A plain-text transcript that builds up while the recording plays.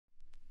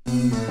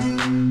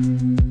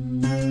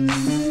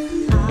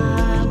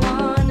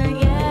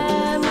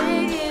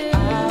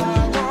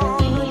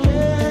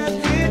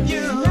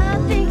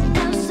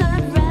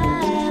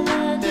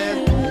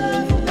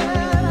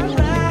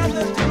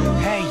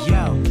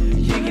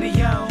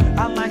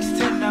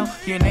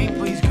Your name,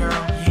 please, girl.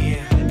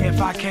 Yeah,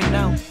 if I can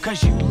know,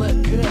 cause you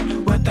look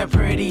good with a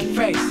pretty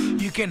face.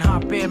 You can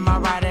hop in my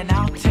ride and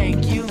I'll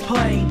take you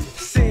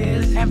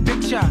places and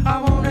picture.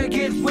 I wanna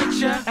get with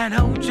ya and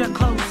hold ya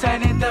close,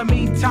 and in the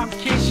meantime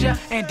kiss ya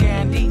and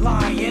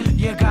dandelion.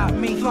 You got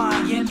me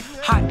flying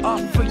high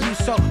up for you,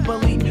 so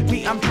believe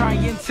me, I'm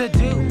trying to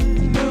do.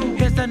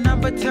 Here's the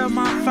number to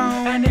my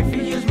phone, and if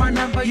you use my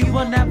number, you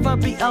will never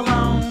be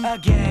alone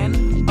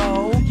again.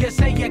 Oh, you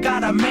say you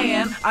got a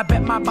man, I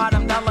bet my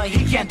bottom dollar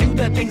he can't do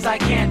the things I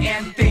can.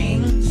 And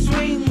things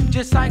swing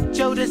just like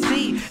Joe to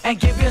see, and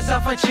give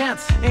yourself a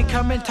chance and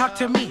come and talk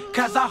to me,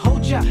 cause I'll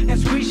hold ya and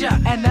squeeze ya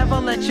and never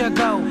let you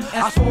go.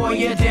 I'll spoil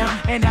you down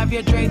and have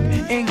you draped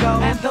in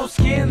gold. And those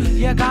skins,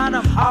 you got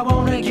 'em, I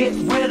wanna get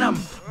with 'em,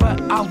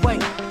 but I'll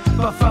wait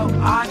before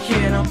I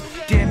hit 'em.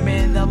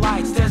 Dimming the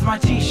lights, does my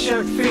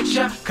t-shirt fit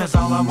ya? Cause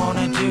all I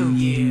wanna do,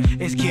 yeah,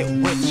 is get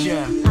with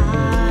ya.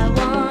 I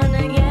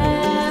wanna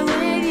get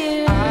with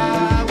you.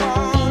 I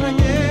wanna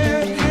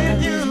get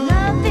with you.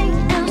 Nothing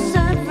else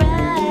I'd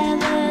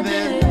rather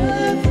do.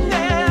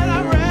 That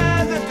I'd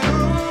rather do.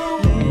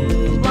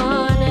 You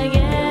wanna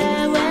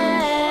get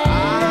wet.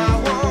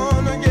 I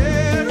wanna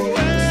get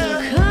away. So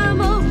come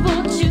on,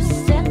 won't you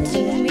step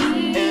to me?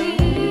 And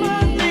my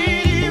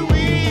lady,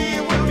 we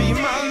will be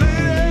my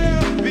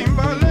lady, be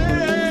my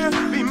lady,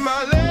 be my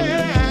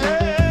lady,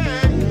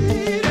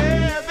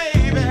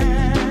 baby.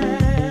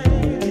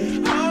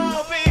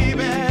 Oh,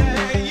 baby,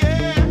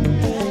 yeah.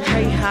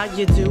 Hey, how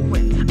you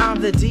doing? I'm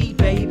the D,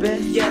 baby.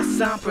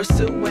 Yes, I'm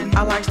pursuing.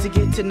 I like to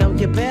get to know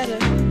you better.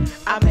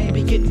 I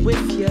maybe get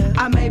with ya,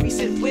 I maybe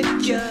sit with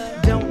ya.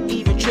 Don't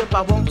even trip,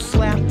 I won't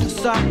slap,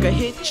 sock, or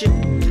hit you.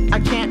 I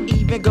can't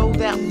even go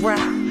that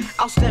route.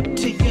 I'll step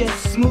to you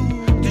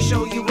smooth to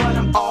show you what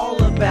I'm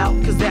all about,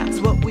 cause that's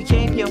what we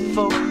came here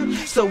for.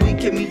 So we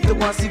can meet the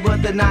one, see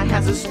what the night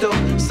has in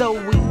store. So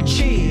we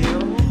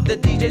chill. The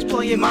DJ's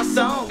playing my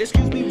song.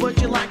 Excuse me, would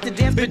you like to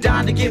dance? Been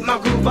dying to get my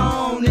groove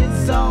on.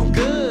 It's all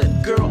good,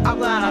 girl, I'm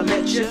glad I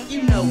met you.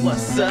 You know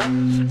what's up,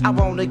 I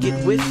wanna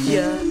get with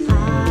ya.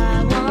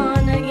 I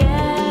wanna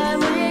get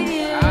with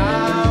you. I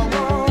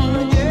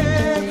wanna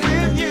get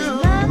with you.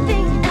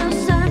 Nothing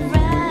else I'd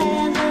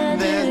rather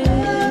do.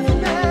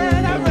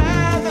 That I'd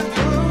rather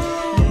do.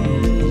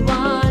 You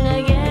wanna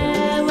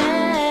get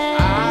wet.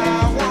 I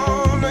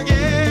wanna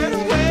get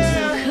away.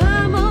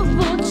 Come on,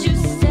 won't you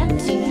step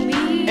to me?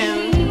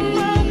 And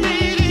my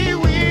lady,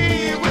 we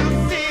will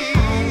see.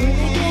 I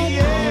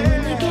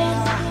wanna get.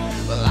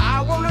 Well,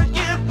 I wanna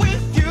get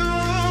with you.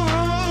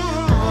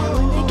 I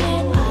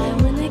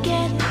wanna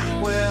get.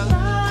 Well, I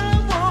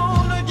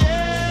wanna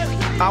get.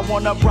 I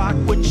wanna rock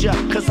with ya,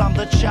 cause I'm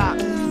the chop,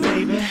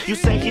 baby. You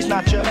say he's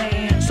not your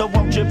man, so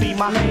won't you be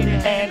my lady?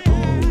 And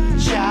ooh,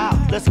 child,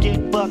 let's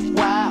get buck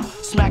wild.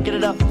 Smacking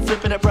it up,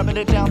 flipping it, rubbing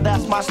it down,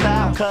 that's my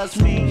style. Cause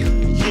me,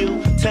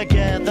 you,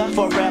 together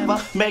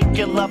forever.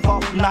 Making love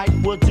all night,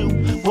 we'll do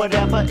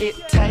whatever it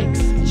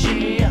takes.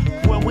 Yeah,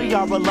 when we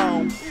are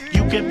alone,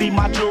 you can be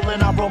my jewel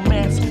and our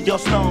romance, your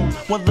stone.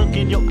 One look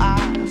in your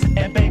eyes,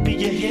 and baby,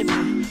 you hit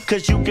me.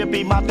 Cause you can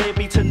be my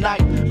baby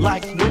tonight,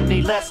 like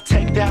Whitney. Let's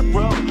take that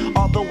road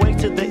all the way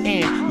to the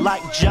end,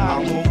 like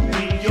John. I won't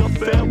be your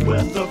fair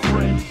weather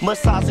friend.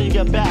 Massaging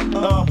your back,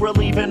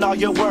 relieving all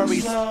your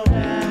worries.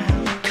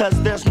 Cause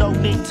there's no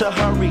need to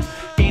hurry.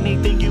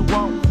 Anything you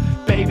want,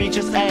 baby,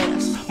 just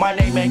ask. My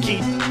name ain't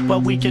Keith,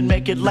 but we can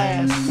make it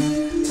last.